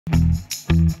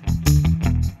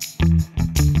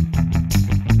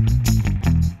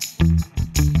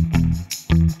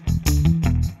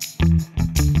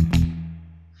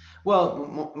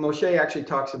Well, Moshe actually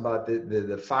talks about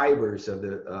the fibers of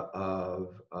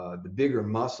the bigger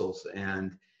muscles,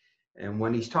 and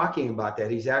when he's talking about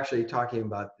that, he's actually talking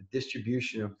about the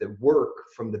distribution of the work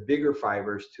from the bigger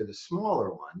fibers to the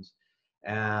smaller ones,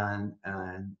 and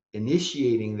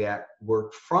initiating that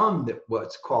work from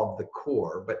what's called the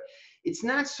core. But it's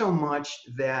not so much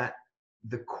that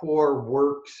the core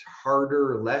works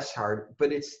harder or less hard,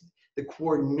 but it's the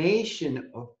coordination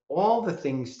of all the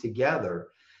things together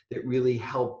that really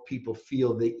help people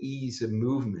feel the ease of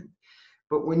movement.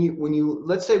 But when you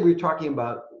let's say we're talking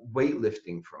about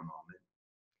weightlifting for a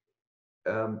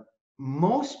moment,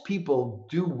 most people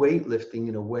do weightlifting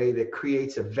in a way that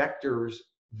creates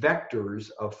vectors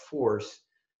of force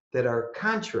that are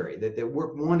contrary, that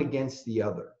work one against the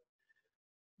other.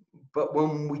 But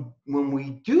when we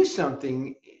do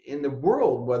something in the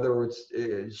world, whether it's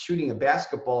shooting a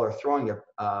basketball or throwing a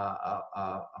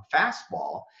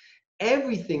fastball,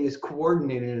 everything is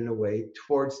coordinated in a way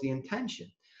towards the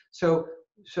intention. So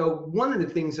one of the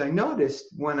things I noticed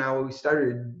when I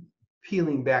started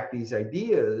peeling back these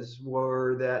ideas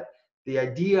were that the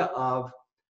idea of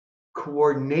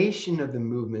coordination of the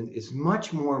movement is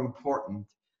much more important,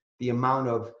 the amount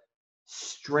of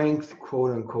strength,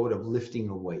 quote unquote, of lifting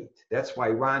a weight. That's why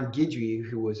Ron Guidry,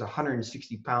 who was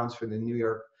 160 pounds for the New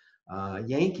York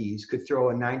Yankees, could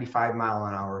throw a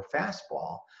 95-mile-an-hour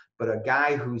fastball. But a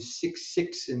guy who's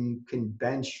 6'6" and can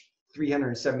bench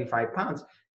 375 pounds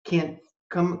can't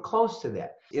come close to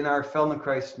that. In our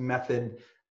Feldenkrais method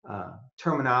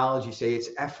terminology, say it's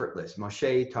effortless.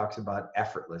 Moshe talks about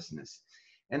effortlessness.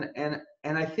 And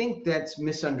I think that's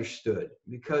misunderstood,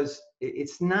 because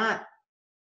it's not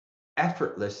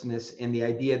effortlessness in the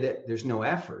idea that there's no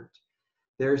effort.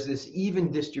 There's this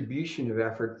even distribution of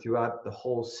effort throughout the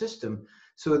whole system.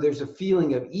 So there's a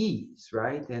feeling of ease,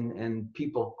 right? And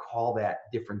people call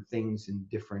that different things in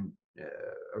different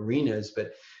arenas,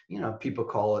 but people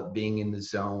call it being in the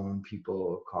zone.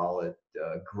 People call it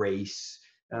grace.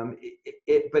 But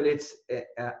it's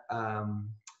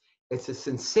a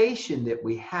sensation that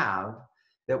we have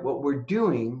that what we're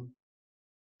doing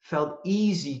felt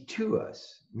easy to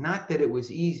us. Not that it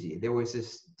was easy. There was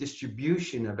this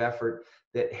distribution of effort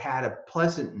that had a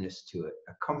pleasantness to it,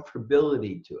 a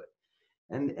comfortability to it.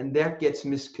 And that gets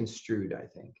misconstrued, I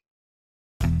think.